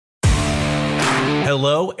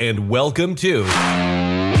Hello and welcome to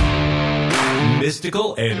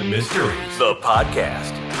Mystical and Mysteries, the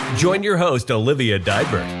podcast. Join your host, Olivia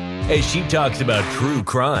Dybert, as she talks about true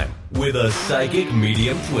crime with a psychic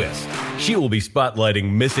medium twist. She will be spotlighting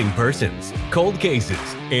missing persons, cold cases,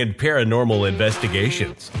 and paranormal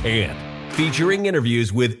investigations, and featuring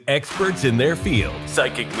interviews with experts in their field,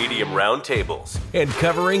 psychic medium roundtables, and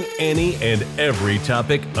covering any and every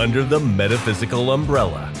topic under the metaphysical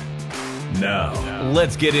umbrella. Now,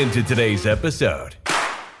 let's get into today's episode.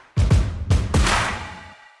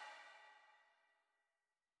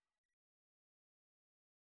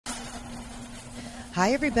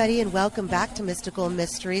 Hi, everybody, and welcome back to Mystical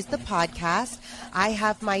Mysteries, the podcast. I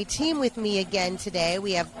have my team with me again today.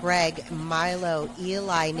 We have Greg, Milo,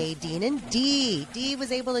 Eli, Nadine, and Dee. Dee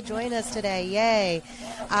was able to join us today. Yay.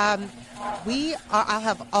 I'll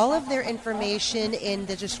have all of their information in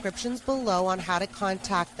the descriptions below on how to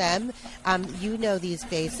contact them. You know these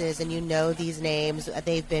faces and you know these names.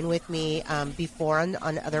 They've been with me before on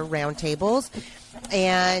other roundtables.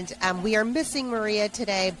 And we are missing Maria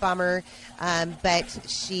today, bummer, but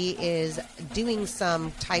she is doing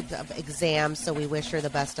some type of exam, so we wish her the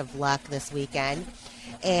best of luck this weekend.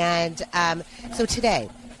 And so today,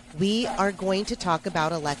 we are going to talk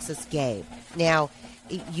about Alexis Gabe. Now,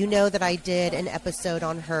 you know that I did an episode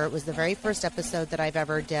on her. It was the very first episode that I've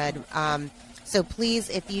ever did. So please,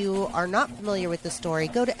 if you are not familiar with the story,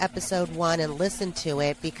 go to episode 1 and listen to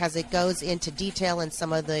it because it goes into detail in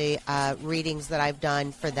some of the readings that I've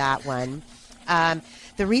done for that one.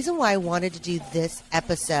 The reason why I wanted to do this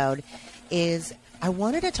episode is I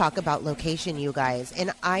wanted to talk about location, you guys.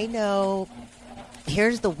 And I know,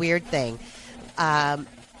 here's the weird thing.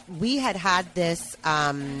 We had this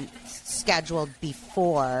scheduled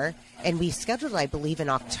before, and we scheduled, I believe, in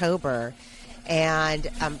October, and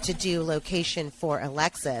to do location for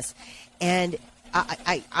Alexis. And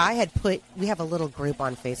I had put, we have a little group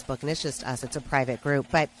on Facebook, and it's just us. It's a private group.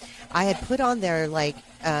 But I had put on there, like,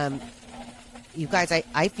 you guys,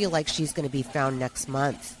 I feel like she's going to be found next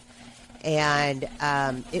month. And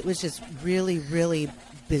it was just really, really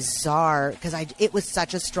bizarre because it was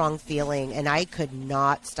such a strong feeling, and I could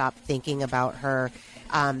not stop thinking about her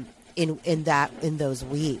in those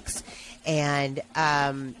weeks. And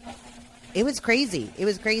it was crazy. It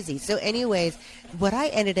was crazy. So anyways, what I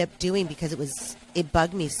ended up doing, because it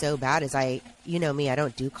bugged me so bad, is you know me, I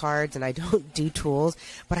don't do cards and I don't do tools,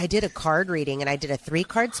 but I did a card reading, and I did a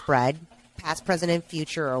 3-card spread, past, present, and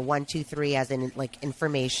future, or 1, 2, 3 as in like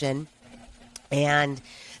information. And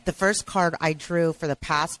the first card I drew for the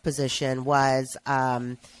past position was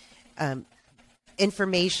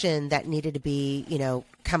information that needed to be,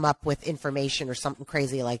 come up with information or something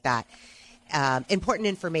crazy like that. Important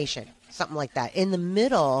information, something like that. In the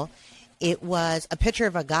middle, it was a picture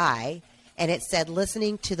of a guy, and it said,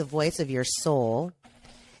 listening to the voice of your soul.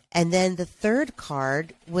 And then the third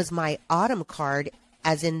card was my autumn card,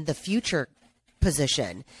 as in the future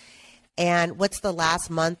position. And what's the last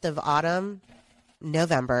month of autumn?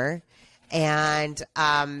 November. And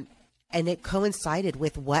it coincided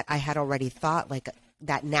with what I had already thought, like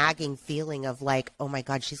that nagging feeling of like, oh my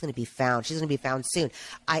God, she's going to be found. She's going to be found soon.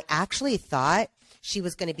 I actually thought she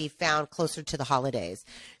was going to be found closer to the holidays.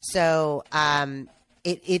 So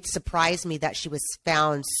it surprised me that she was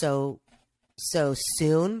found so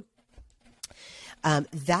soon.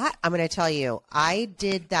 That, I'm going to tell you, I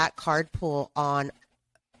did that card pool on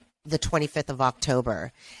the 25th of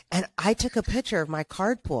October, and I took a picture of my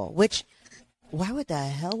card pool, which, why would the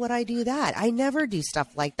hell would I do that? I never do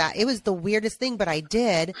stuff like that. It was the weirdest thing, but I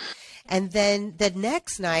did. And then the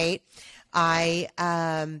next night, I,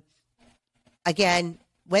 again,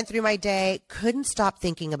 went through my day, couldn't stop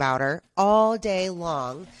thinking about her all day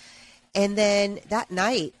long. And then that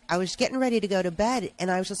night, I was getting ready to go to bed,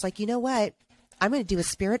 and I was just like, you know what? I'm going to do a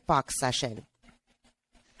spirit box session.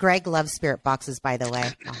 Greg loves spirit boxes, by the way.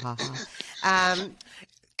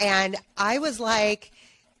 And I was like,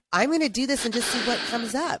 I'm going to do this and just see what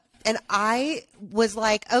comes up. And I was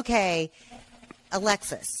like, okay,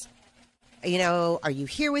 Alexis, are you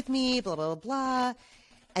here with me? Blah, blah, blah.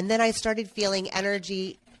 And then I started feeling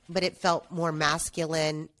energy, but it felt more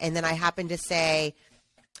masculine. And then I happened to say,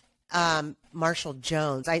 Marshall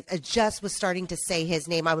Jones. I just was starting to say his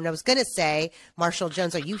name. I was going to say, Marshall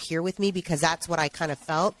Jones, are you here with me? Because that's what I kind of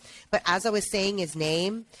felt. But as I was saying his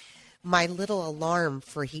name, my little alarm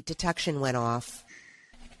for heat detection went off.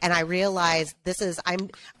 And I realized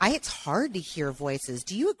it's hard to hear voices.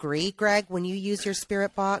 Do you agree, Greg, when you use your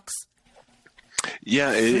spirit box?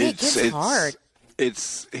 Yeah, it's hard.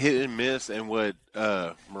 It's hit and miss. And what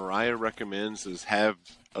Mariah recommends is have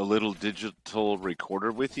a little digital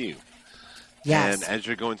recorder with you. Yes. And as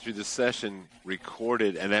you're going through the session, record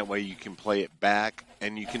it, and that way you can play it back.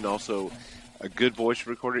 And you can also, a good voice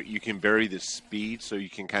recorder, you can vary the speed so you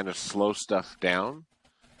can kind of slow stuff down.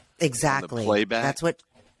 Exactly. On the playback.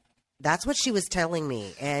 That's what she was telling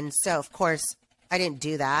me. And so, of course, I didn't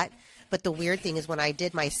do that. But the weird thing is when I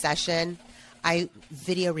did my session, I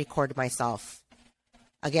video recorded myself.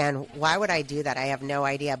 Again, why would I do that? I have no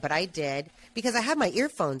idea. But I did because I had my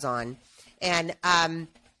earphones on. And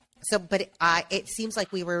it seems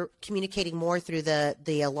like we were communicating more through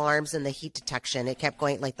the alarms and the heat detection. It kept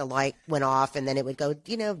going, like the light went off and then it would go,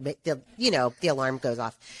 the alarm goes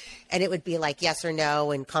off. And it would be like yes or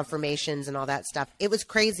no and confirmations and all that stuff. It was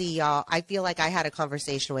crazy, y'all. I feel like I had a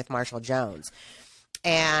conversation with Marshall Jones.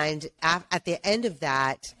 And at the end of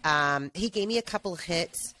that, he gave me a couple of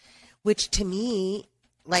hits, which to me,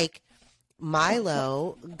 like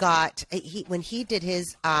Milo got, when he did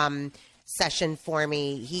his session for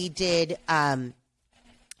me, he did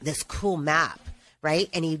this cool map, right?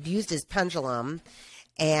 And he used his pendulum.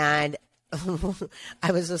 And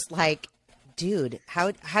I was just like, dude,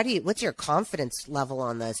 what's your confidence level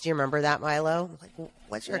on this? Do you remember that, Milo? Like,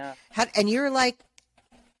 what's your, and you're like,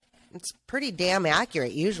 it's pretty damn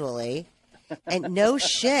accurate usually. And no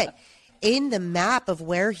shit, in the map of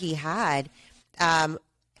where he had,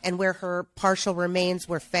 and where her partial remains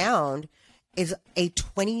were found is I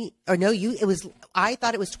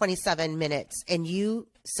thought it was 27 minutes. And you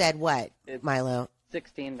said what, Milo?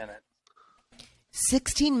 16 minutes.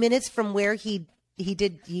 16 minutes from where his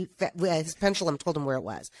pendulum told him where it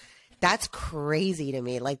was. That's crazy to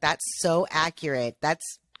me. Like, that's so accurate.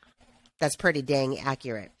 That's pretty dang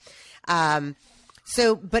accurate.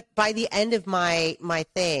 But by the end of my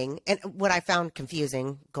thing, and what I found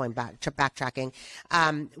confusing, going backtracking,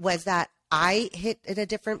 was that I hit in a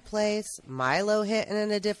different place. Milo hit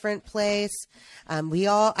in a different place.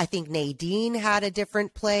 I think Nadine had a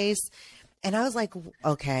different place. And I was like,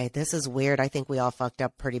 okay, this is weird. I think we all fucked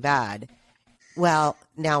up pretty bad. Well,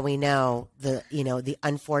 now we know the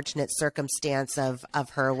unfortunate circumstance of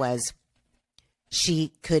her was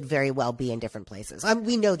she could very well be in different places.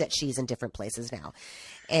 We know that she's in different places now.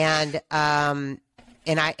 And I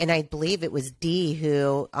believe it was Dee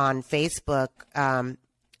who on Facebook,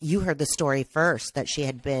 you heard the story first that she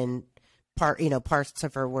had been parts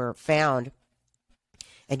of her were found.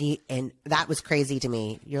 And that was crazy to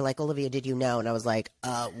me. You're like, Olivia, did you know? And I was like,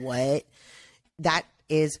 what? That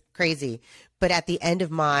is crazy. But at the end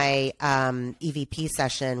of my EVP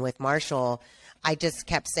session with Marshall, I just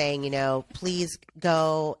kept saying, please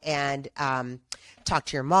go and talk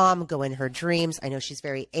to your mom, go in her dreams. I know she's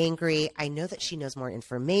very angry. I know that she knows more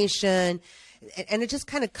information. And it just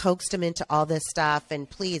kind of coaxed him into all this stuff. And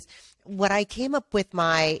please, what I came up with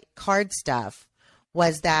my card stuff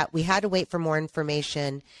was that we had to wait for more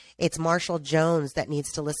information. It's Marshall Jones that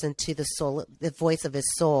needs to listen to the voice of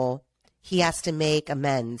his soul. He has to make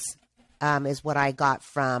amends, is what I got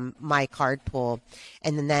from my card pool.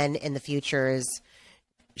 And then in the future is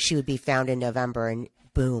she would be found in November, and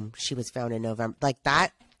boom, she was found in November. Like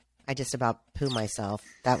that, I just about poo myself.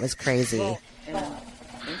 That was crazy. Well,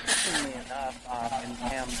 interestingly enough, in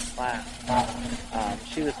Pam's class,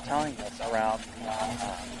 she was telling us around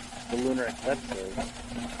the lunar eclipses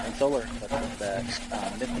and solar eclipses that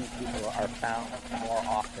missing people are found more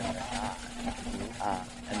often than not,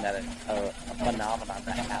 and that it's a phenomenon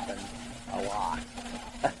that happens a lot.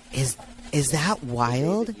 Is that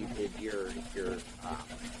wild? You did your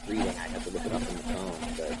reading. I had to look it up on the phone.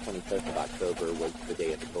 The 25th of October was the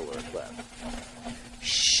day of the solar eclipse.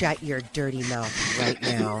 Shut your dirty mouth right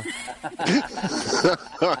now.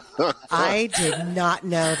 I did not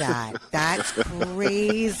know that. That's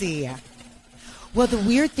crazy. Well, the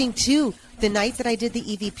weird thing, too, the night that I did the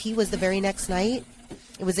EVP was the very next night.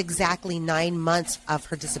 It was exactly 9 months of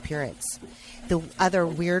her disappearance. The other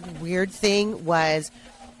weird thing was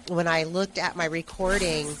when I looked at my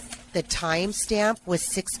recording, the timestamp was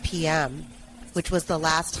 6 p.m., which was the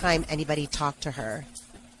last time anybody talked to her.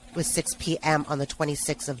 It was 6 p.m. on the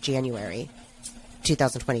 26th of January,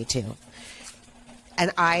 2022.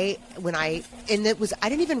 And I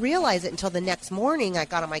didn't even realize it until the next morning. I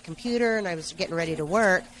got on my computer and I was getting ready to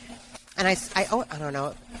work. And I don't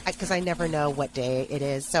know, because I never know what day it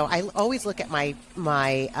is. So I always look at my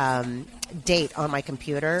date on my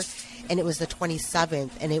computer, and it was the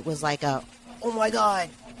 27th, and it was like oh my God,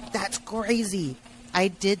 that's crazy. I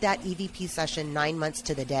did that EVP session 9 months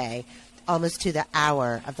to the day, almost to the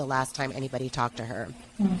hour of the last time anybody talked to her.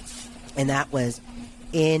 And that was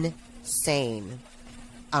insane.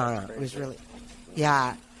 It was really,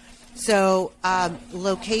 yeah. So,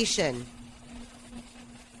 location.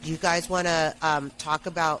 Do you guys want to talk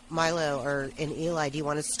about Milo and Eli? Do you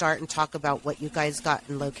want to start and talk about what you guys got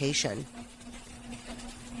in location?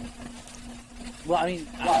 Well, I mean,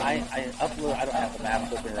 I upload. I don't have the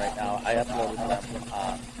maps with me right now. I uploaded them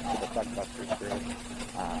to the Fuckbusters group,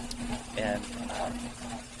 and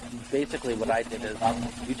basically what I did is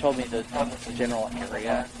you told me the general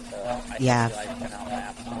area, so I sent out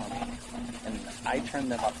maps for me, and I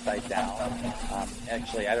turned them upside down.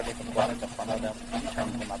 Actually, I don't even put it in front of them. She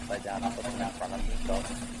turns them upside down and puts them in front of me, so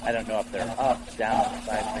I don't know if they're up, down,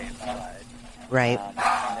 sideways, inside. Right. And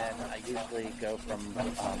then I usually go from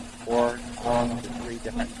 4 to 3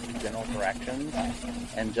 different general directions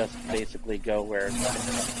and just basically go where the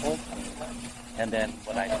internet pulls me. And then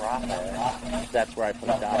when I drop it, that's where I put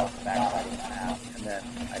a dot on the back side of the map. And then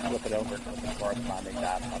I flip it over and put the corresponding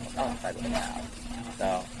dot on the front side of the map.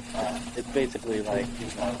 So it's basically like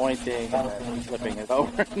pointing and then flipping it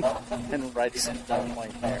over and writing it down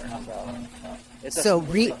point there. So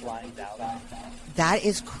it's flying down. That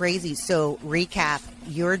is crazy. So recap,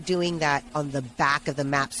 you're doing that on the back of the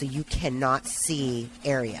map, so you cannot see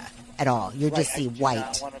area at all. You just see white.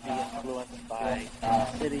 I don't want to be influenced by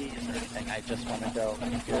cities or anything. I just want to go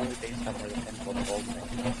purely based on where the pinnacle pulls me.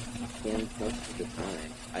 And most of the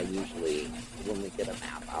time, I usually, when we get a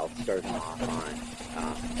map, I'll start them off on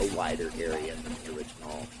a wider area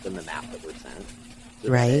than the map that we're sent. So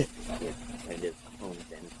right. That it kind of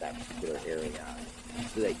hones into that particular area,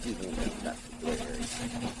 so that you will know that particular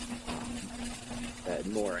area.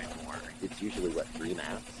 More and more. It's usually, 3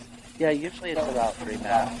 maps? Yeah, usually it's about 3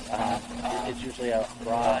 maps. It's usually a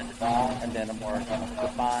broad, and then a more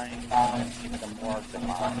defined, and even a more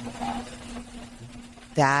defined.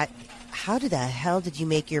 How the hell did you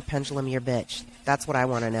make your pendulum your bitch? That's what I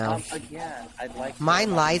want to know. Again, I'd like to...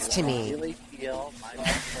 Mine lies to me. I really feel my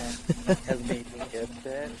pendulum has made me his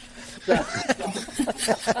bitch.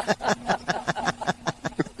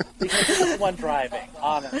 Because it's the one driving,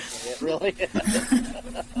 honestly. It really is.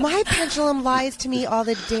 My pendulum lies to me all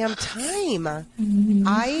the damn time.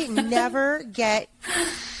 I never get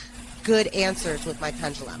good answers with my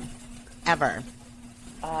pendulum. Ever.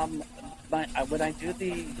 When I do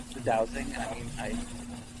the dowsing, I mean,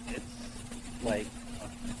 it's like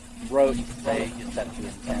rote to say you set the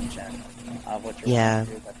intention of what you're going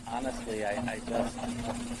to do, but honestly, I just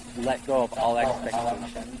let go of all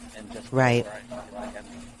expectations and just go where I feel like I'm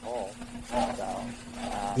in control. So,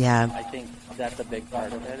 I think that's a big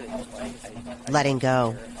part of it. Is like letting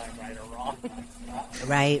go. If I'm right or wrong.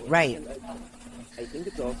 Right. I think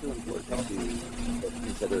it's also important to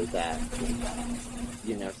consider that,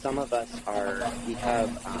 some of us we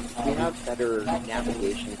have better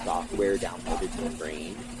navigation software downloaded to the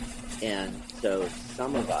brain, and so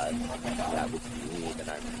some of us, that would be me that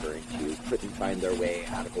I'm referring to, couldn't find their way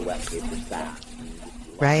out of a wet paper sack.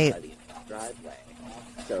 Right. Driveway.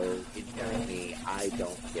 So inherently, I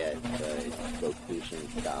don't get the location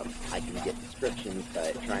stuff. I can get descriptions,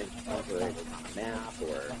 but trying to cover it on a map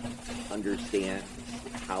or understand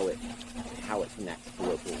how it connects to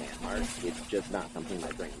local landmarks, it's just not something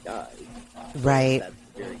my brain does. Right. So that's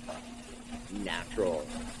very natural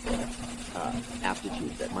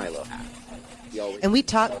aptitude that Milo has. And we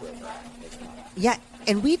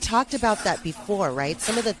talked about that before, right?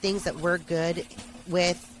 Some of the things that we're good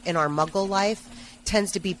with in our Muggle life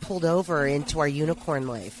tends to be pulled over into our unicorn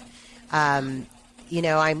life. I'm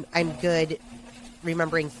good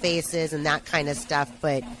remembering faces and that kind of stuff,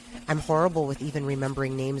 but I'm horrible with even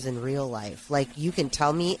remembering names in real life. Like, you can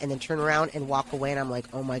tell me and then turn around and walk away, and I'm like,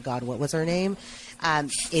 oh my God, what was her name?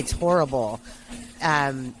 It's horrible.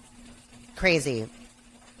 Crazy.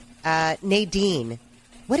 Nadine,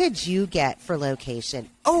 what did you get for location?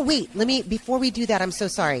 Oh, wait, before we do that, I'm so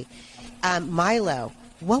sorry. Milo,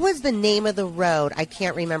 what was the name of the road? I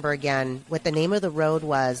can't remember again what the name of the road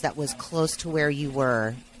was that was close to where you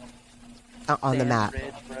were on the map.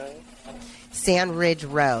 Sand Ridge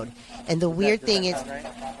Road. And the weird thing is,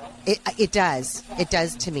 it does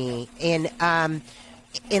to me. And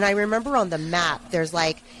I remember on the map, there's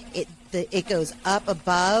like, it goes up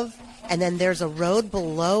above, and then there's a road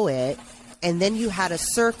below it, and then you had a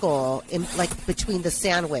circle like between the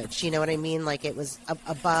sandwich, you know what I mean? Like, it was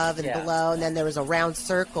above and below, and then there was a round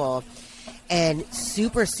circle. And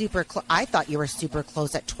super, super close. I thought you were super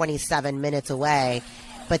close at 27 minutes away,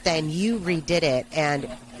 but then you redid it. And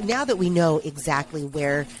now that we know exactly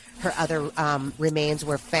where her other remains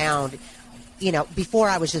were found, before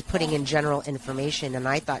I was just putting in general information, and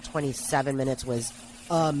I thought 27 minutes was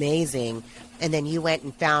amazing. And then you went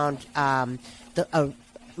and found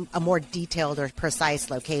a more detailed or precise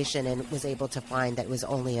location and was able to find that it was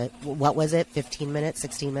only what was it, 15 minutes,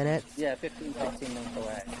 16 minutes? Yeah, 15, 16 minutes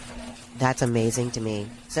away. That's amazing to me.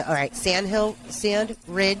 So, all right, Sand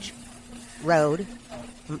Ridge Road.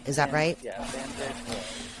 Is that right? Yeah, Sand Ridge Road.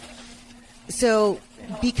 So,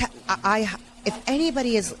 because if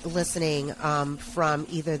anybody is listening from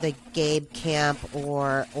either the Gabe camp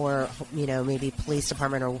or maybe police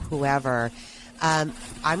department or whoever, I'm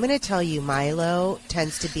going to tell you, Milo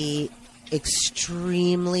tends to be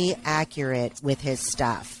extremely accurate with his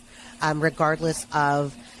stuff, regardless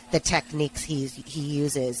of the techniques he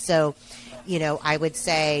uses. So, I would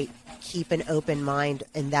say keep an open mind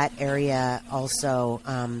in that area also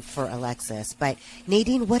for Alexis. But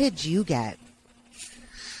Nadine, what did you get?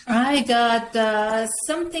 I got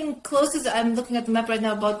something close as I'm looking at the map right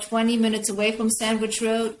now, about 20 minutes away from Sandwich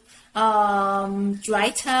Road, Dry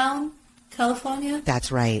Town, California.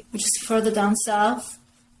 That's right. Which is further down south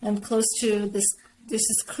and close to this. There's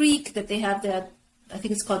this creek that they have there. I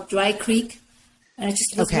think it's called Dry Creek, and I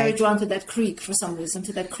just was very drawn to that creek for some reason,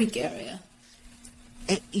 to that creek area.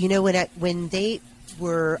 When they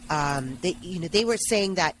were they were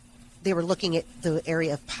saying that they were looking at the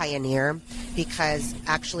area of Pioneer because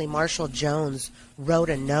actually Marshall Jones wrote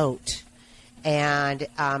a note, and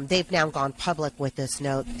they've now gone public with this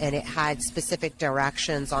note, and it had specific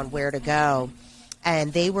directions on where to go.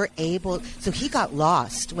 And they were able, so he got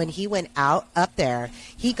lost when he went up there.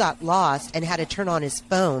 He got lost and had to turn on his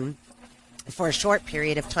phone for a short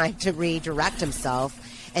period of time to redirect himself.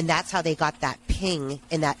 And that's how they got that ping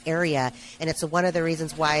in that area. And it's one of the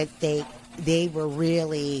reasons why they were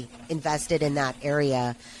really invested in that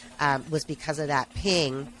area was because of that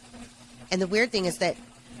ping. And the weird thing is that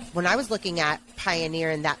when I was looking at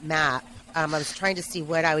Pioneer in that map, I was trying to see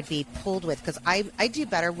what I would be pulled with, because I do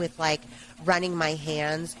better with like running my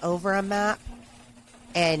hands over a map,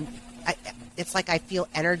 and it's like I feel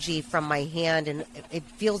energy from my hand, and it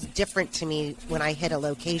feels different to me when I hit a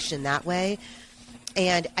location that way.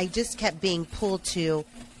 And I just kept being pulled to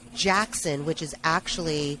Jackson, which is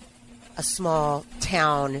actually a small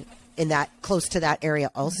town in that close to that area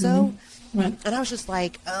also. Mm-hmm. Right. And I was just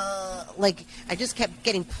like I just kept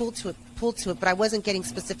getting pulled to it, but I wasn't getting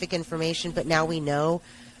specific information. But now we know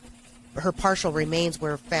her partial remains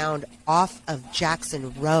were found off of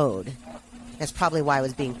Jackson Road. That's probably why I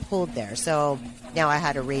was being pulled there. So now I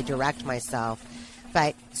had to redirect myself.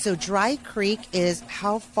 But so Dry Creek is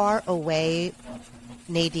how far away,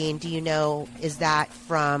 Nadine, do you know, is that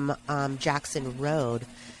from Jackson Road?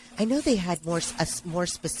 I know they had a more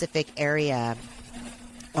specific area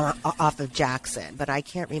off of Jackson, but I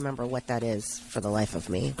can't remember what that is for the life of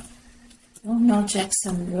me. Oh, no,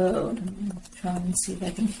 Jackson Road. I'll try and see if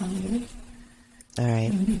I can find it. All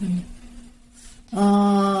right.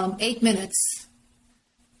 8 minutes.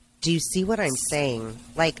 Do you see what I'm saying?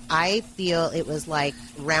 Like, I feel it was like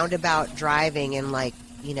roundabout driving in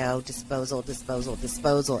disposal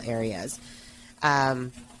areas.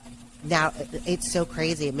 Now, it's so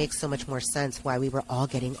crazy. It makes so much more sense why we were all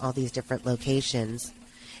getting all these different locations.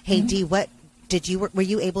 Hey, Dee, were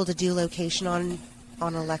you able to do location on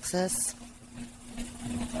Alexis?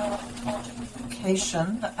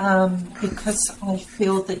 Location, because I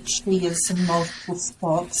feel that she is in multiple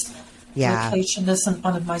spots. Yeah. Location isn't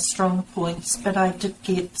one of my strong points, but I did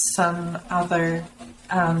get some other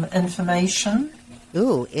information.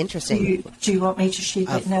 Ooh, interesting. Do you want me to share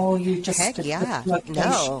that now, or you just heck yeah.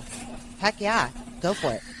 No. Heck yeah. Go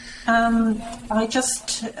for it. I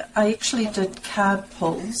actually did card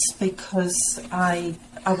pulls because I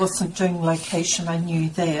wasn't doing location. I knew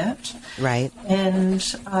that. Right. And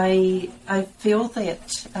I feel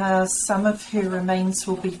that some of her remains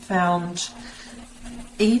will be found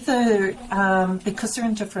either because they're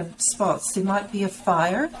in different spots. There might be a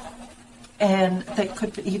fire, and that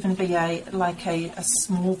could even be a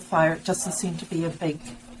small fire. It doesn't seem to be a big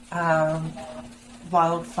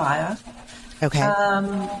wildfire. Okay.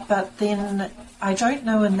 But then I don't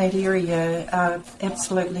know in that area. I've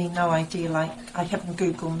absolutely no idea. Like, I haven't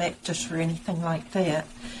Google mapped it or anything like that.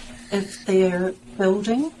 If they're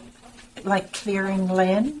building, like clearing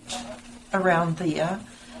land around there,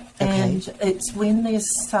 and it's when there's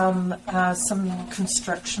some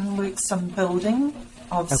construction work, some building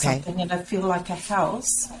of something, and I feel like a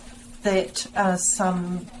house, that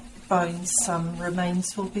some bones, some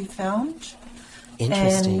remains will be found.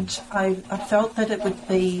 Interesting. And I felt that it would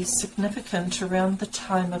be significant around the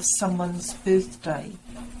time of someone's birthday,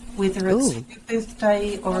 whether it's her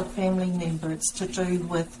birthday or a family member. It's to do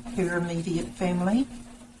with her immediate family.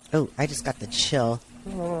 Oh, I just got the chill.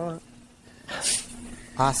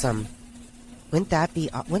 Awesome. Wouldn't that be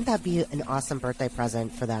an awesome birthday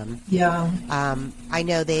present for them? Yeah. I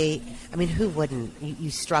know who wouldn't? You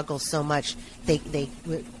struggle so much. They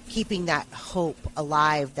were keeping that hope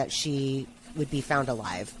alive that she would be found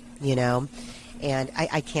alive, and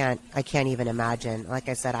I can't even imagine. Like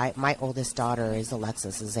I said, my oldest daughter is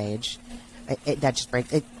Alexis's age.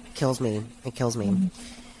 It kills me. It kills me.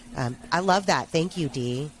 Mm-hmm. I love that. Thank you,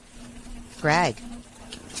 Dee. Greg,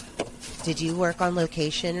 did you work on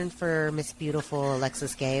location for Miss Beautiful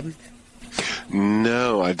Alexis Gabe?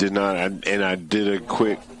 No, I did not. I did a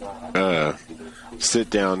quick sit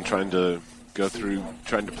down trying to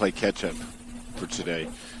play catch up for today.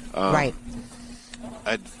 Right.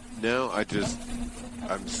 I'm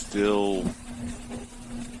still,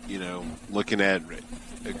 looking at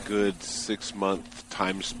a good 6-month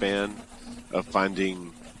time span of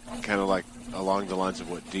finding, kind of like along the lines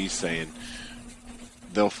of what Dee's saying.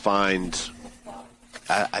 They'll find.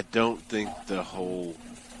 I don't think the whole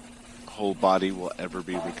body will ever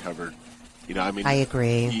be recovered. I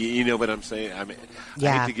agree. You know what I'm saying? I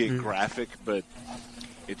hate to get graphic, but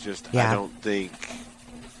it just I don't think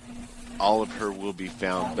all of her will be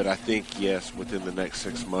found. But I think yes, within the next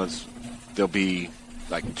 6 months, there'll be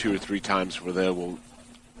like 2 or 3 times where they will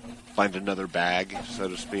find another bag, so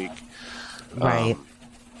to speak, right,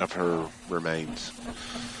 of her remains.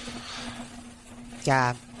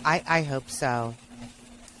 Yeah, I hope so.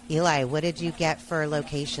 Eli, what did you get for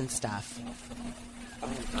location stuff?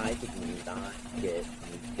 I did not get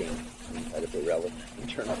anything incredibly relevant in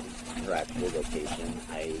terms of her actual location.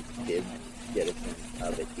 I did get a sense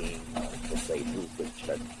of it being the places which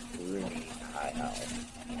just threw me high out.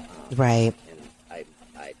 Right. And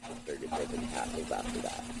I just started taking castles after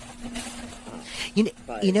that.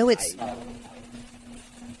 It's...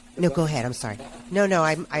 No, go ahead. I'm sorry. No,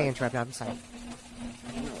 I interrupted. I'm sorry.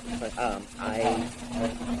 No, but I've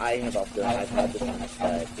had the sense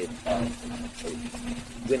that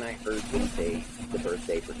when I heard you say the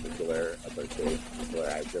birthday particular, I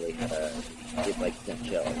really had it like sent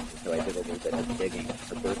chills. So I did a little bit of digging.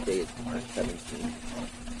 Her birthday is March 17th.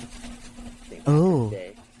 Oh.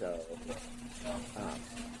 Birthday, so,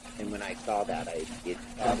 and when I saw that,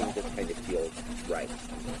 everything just kind of feels right,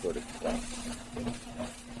 sort of close.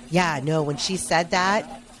 Yeah, no, when she said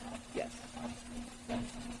that. Yes.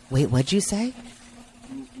 Wait, what'd you say?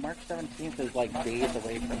 March 17th is like days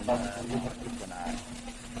away from the equinox.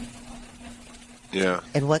 Yeah.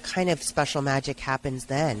 And what kind of special magic happens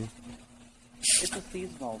then? It's a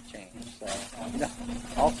seasonal change, so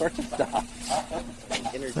all sorts of stuff.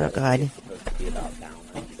 Oh, God. It's supposed to be about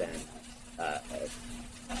balance and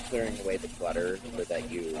clearing away the clutter so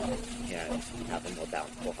that you can have a more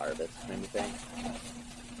bountiful harvest kind of thing.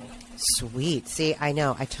 Sweet. See, I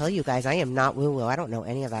know. I tell you guys, I am not woo-woo. I don't know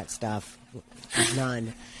any of that stuff.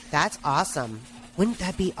 None. That's awesome. Wouldn't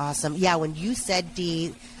that be awesome? Yeah, when you said,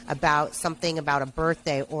 Dee, about something about a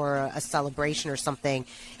birthday or a celebration or something,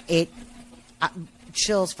 it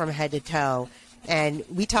chills from head to toe. And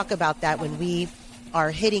we talk about that when we are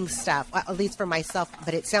hitting stuff, at least for myself,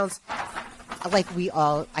 but it sounds like we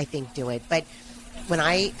all, I think, do it. But when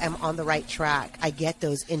I am on the right track, I get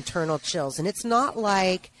those internal chills. And it's not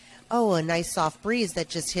like, a nice soft breeze that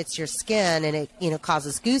just hits your skin and it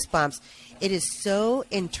causes goosebumps. It is so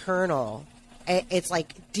internal. It's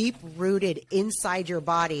like deep rooted inside your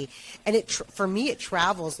body. And for me, it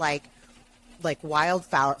travels like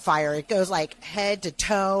wildfire. It goes like head to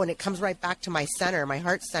toe and it comes right back to my center, my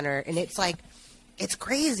heart center. And it's like, it's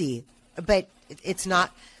crazy, but it's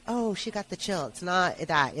not, she got the chill. It's not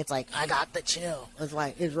that. It's like, I got the chill. It's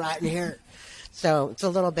like, it's right in here. So it's a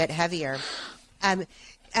little bit heavier.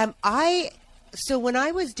 So when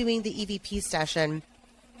I was doing the EVP session,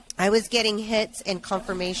 I was getting hits and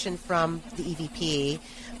confirmation from the EVP.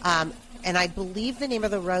 And I believe the name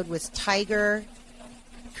of the road was Tiger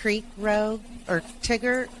Creek Creek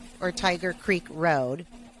Road.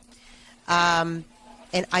 And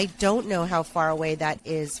I don't know how far away that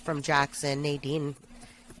is from Jackson. Nadine,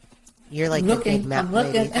 you're like the big map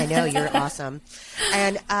lady. I know, you're awesome.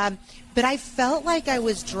 And but I felt like I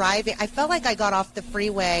was driving. I felt like I got off the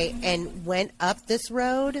freeway and went up this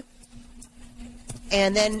road.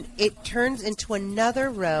 And then it turns into another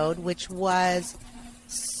road, which was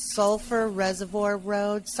Sulphur Reservoir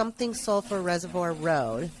Road.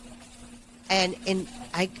 And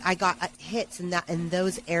I got hits in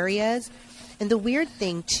those areas. And the weird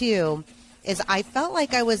thing, too, is I felt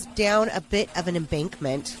like I was down a bit of an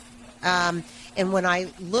embankment. And when I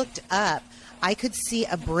looked up, I could see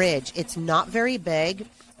a bridge. It's not very big,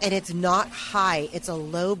 and it's not high. It's a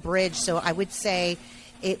low bridge. So I would say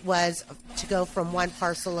it was to go from one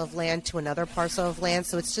parcel of land to another parcel of land.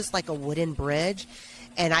 So it's just like a wooden bridge.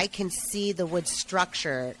 And I can see the wood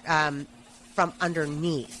structure from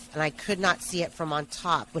underneath. And I could not see it from on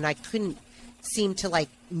top when I couldn't seem to like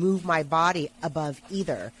move my body above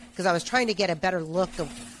either. Because I was trying to get a better look of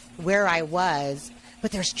where I was.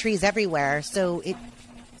 But there's trees everywhere. So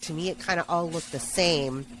to me, it kind of all looked the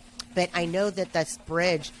same. But I know that this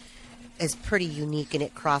bridge is pretty unique and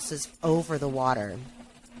it crosses over the water.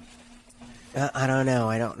 I don't know.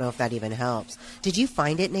 I don't know if that even helps. Did you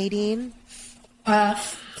find it, Nadine?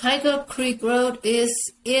 Tiger Creek Road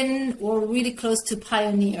is in or really close to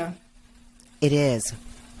Pioneer. It is.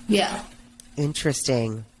 Yeah.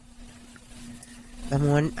 Interesting.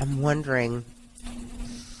 I'm wondering.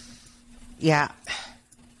 Yeah.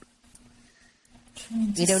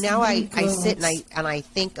 You know, now I sit and I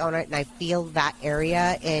think on it and I feel that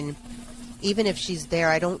area, and even if she's there,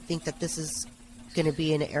 I don't think that this is going to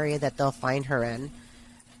be an area that they'll find her in.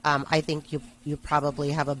 I think you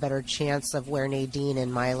probably have a better chance of where Nadine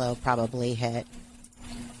and Milo probably hit.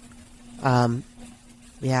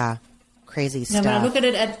 Yeah, crazy stuff. Now, when I look at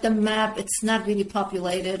it at the map, it's not really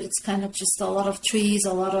populated. It's kind of just a lot of trees,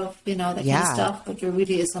 a lot of, that kind of stuff, but there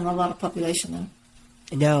really isn't a lot of population there.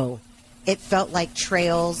 No. It felt like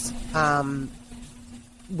trails,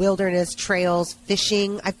 wilderness trails,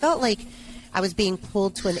 fishing. I felt like I was being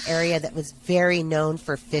pulled to an area that was very known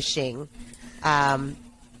for fishing. And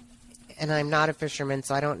I'm not a fisherman,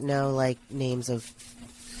 so I don't know like names of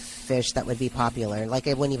fish that would be popular. Like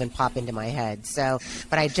it wouldn't even pop into my head. So,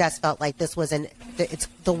 but I just felt like this was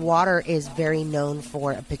the water is very known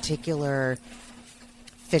for a particular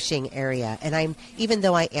fishing area. And even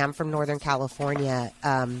though I am from Northern California,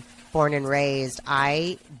 born and raised,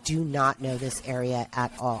 I do not know this area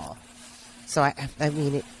at all. So I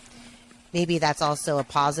mean, maybe that's also a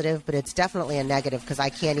positive, but it's definitely a negative because I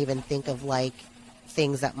can't even think of like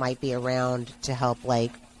things that might be around to help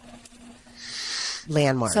like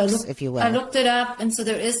landmarks, if you will. I looked it up, and so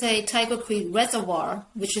there is a Tiger Creek Reservoir,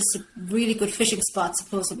 which is a really good fishing spot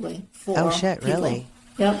supposedly for Oh shit, people. Really?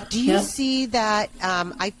 Yep. Do you see that?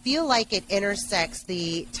 I feel like it intersects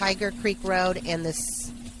the Tiger Creek Road and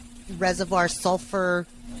this reservoir, Sulphur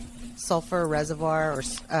Reservoir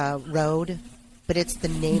or Road, but it's the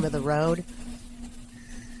name of the road.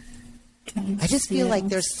 I just feel like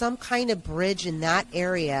there's some kind of bridge in that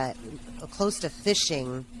area close to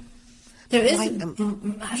fishing. There is. I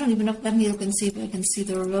don't even know. Let me look and see if I can see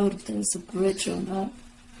the road, if there's a bridge or not.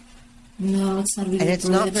 No, it's not really And it's a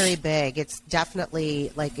bridge. not very big. It's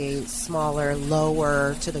definitely like a smaller,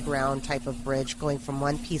 lower to the ground type of bridge going from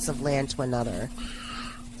one piece of land to another.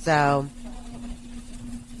 So,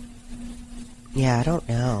 yeah, I don't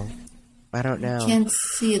know. I Can't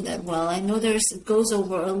see it that well. I know it goes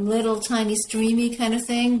over a little tiny streamy kind of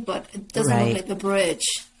thing, but it doesn't look like a bridge.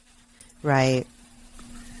 Right.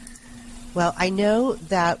 Well, I know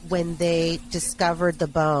that when they discovered the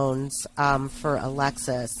bones for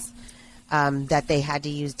Alexis, that they had to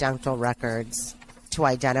use dental records to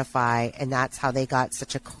identify, and that's how they got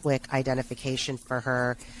such a quick identification for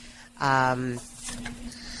her.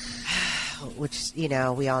 Which, we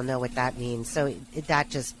all know what that means. So that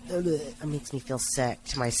just makes me feel sick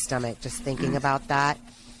to my stomach just thinking about that.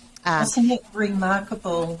 Isn't it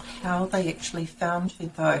remarkable how they actually found her,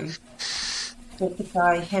 though? That the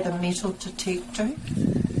guy had a metal detector?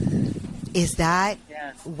 Is that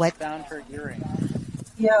what? Found her earring.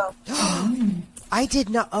 Yeah. I did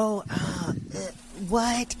not.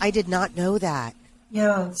 What? I did not know that.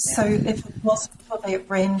 Yeah, so if it wasn't for that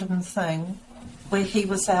random thing where he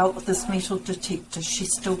was out with his metal detector, she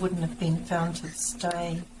still wouldn't have been found to this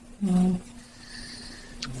day. And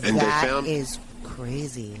that is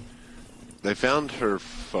crazy. They found her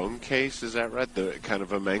phone case, is that right? The kind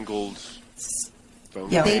of a mangled phone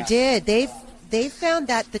case? They did. They found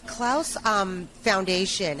that the Klaus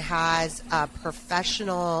Foundation has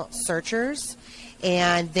professional searchers,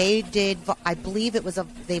 and they did, I believe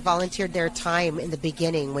they volunteered their time in the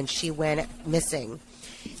beginning when she went missing.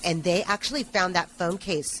 And they actually found that phone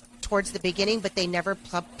case towards the beginning, but they never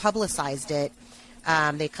publicized it.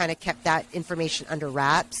 They kind of kept that information under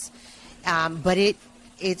wraps. But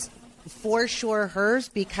it's for sure hers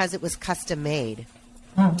because it was custom made.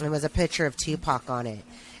 There was a picture of Tupac on it.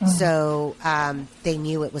 So they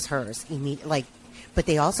knew it was hers. But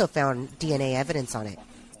they also found DNA evidence on it.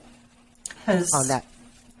 On that.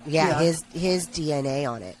 Yeah, his DNA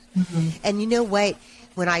on it. Mm-hmm. And you know what?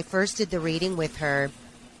 When I first did the reading with her,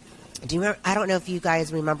 do you remember? I don't know if you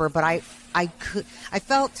guys remember, but I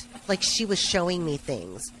felt like she was showing me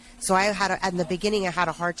things. So in the beginning, I had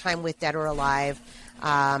a hard time with Dead or Alive.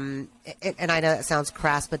 And I know that sounds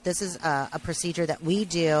crass, but this is a procedure that we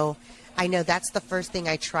do. I know that's the first thing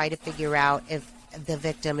I try to figure out if the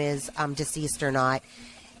victim is deceased or not.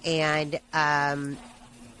 And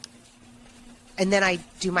then I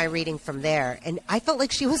do my reading from there. And I felt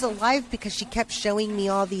like she was alive because she kept showing me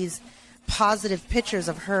all these positive pictures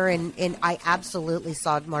of her, and I absolutely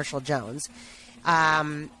saw Marshall Jones.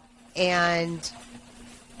 And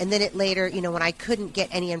then it later, when I couldn't get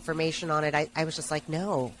any information on it, I was just like,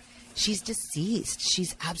 no, she's deceased.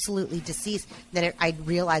 She's absolutely deceased. Then I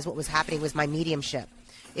realized what was happening was my mediumship.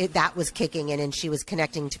 That was kicking in, and she was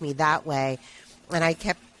connecting to me that way. And I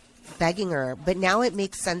kept begging her. But now it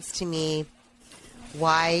makes sense to me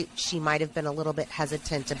why she might have been a little bit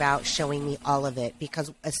hesitant about showing me all of it. Because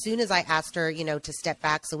as soon as I asked her, to step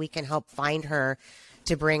back so we can help find her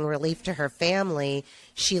to bring relief to her family,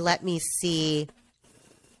 she let me see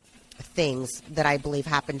things that I believe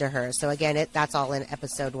happened to her. So again, that's all in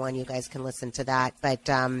episode 1. You guys can listen to that. But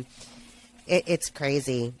it's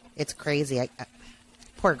crazy. It's crazy.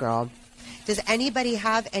 Poor girl. Does anybody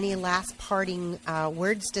have any last parting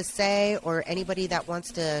words to say, or anybody that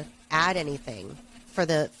wants to add anything for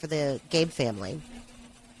the Gabe family?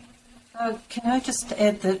 Can I just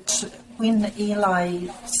add that when Eli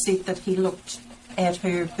said that he looked at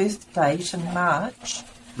her birth date in March,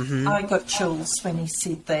 I got chills when he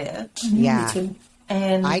said that. Yeah.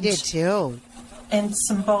 And I did too. And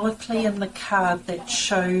symbolically in the card that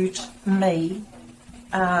showed me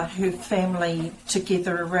her family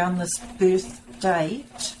together around this birth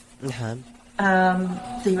date, there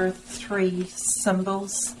are 3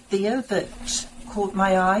 symbols there that caught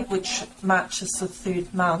my eye, which March is the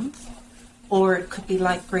 3rd month, or it could be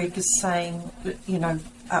like Greg is saying,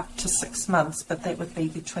 up to 6 months, but that would be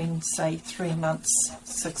between, say, 3 months,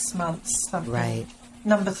 6 months, something. Right.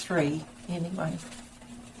 Number 3, anyway.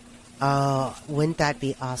 Oh, wouldn't that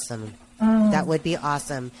be awesome? That would be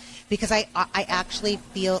awesome. Because I actually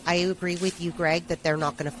feel, I agree with you, Greg, that they're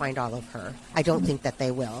not going to find all of her. I don't think that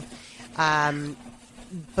they will.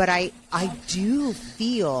 But I do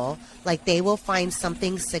feel like they will find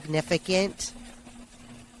something significant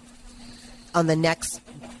on the next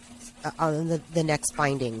the next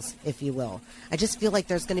findings, if you will. I just feel like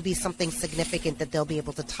there's going to be something significant that they'll be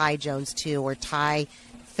able to tie Jones to, or tie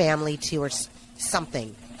family to, or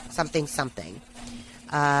something.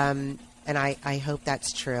 And I hope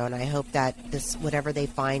that's true, and I hope that this, whatever they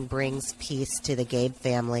find, brings peace to the Gabe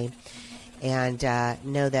family. And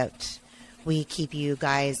know that we keep you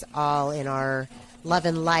guys all in our love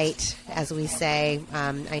and light, as we say.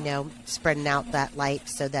 I know, spreading out that light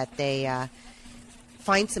so that they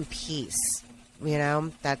find some peace.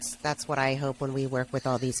 That's what I hope when we work with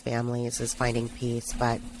all these families, is finding peace.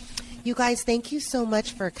 But you guys, thank you so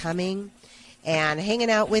much for coming and hanging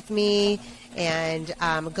out with me and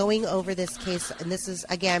going over this case. And this is,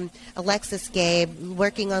 again, Alexis, Gabe,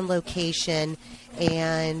 working on location.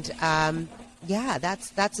 And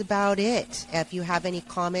that's about it. If you have any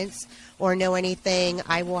comments or know anything,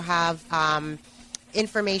 I will have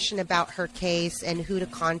information about her case and who to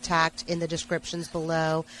contact in the descriptions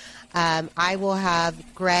below. I will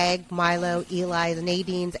have Greg, Milo, Eli,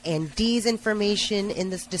 Nadine's, and Dee's information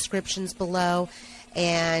in the descriptions below.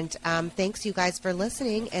 And thanks, you guys, for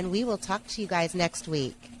listening, and we will talk to you guys next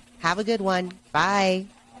week. Have a good one. Bye.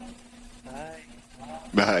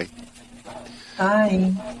 Bye.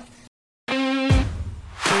 Bye.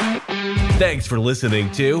 Thanks for listening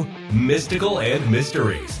to Mystical and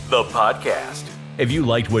Mysteries, the podcast. If you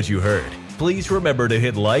liked what you heard, please remember to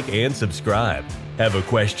hit like and subscribe. Have a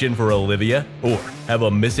question for Olivia, or have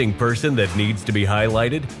a missing person that needs to be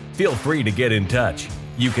highlighted? Feel free to get in touch.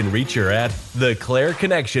 You can reach her at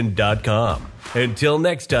theclaireconnection.com. Until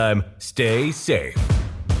next time, stay safe.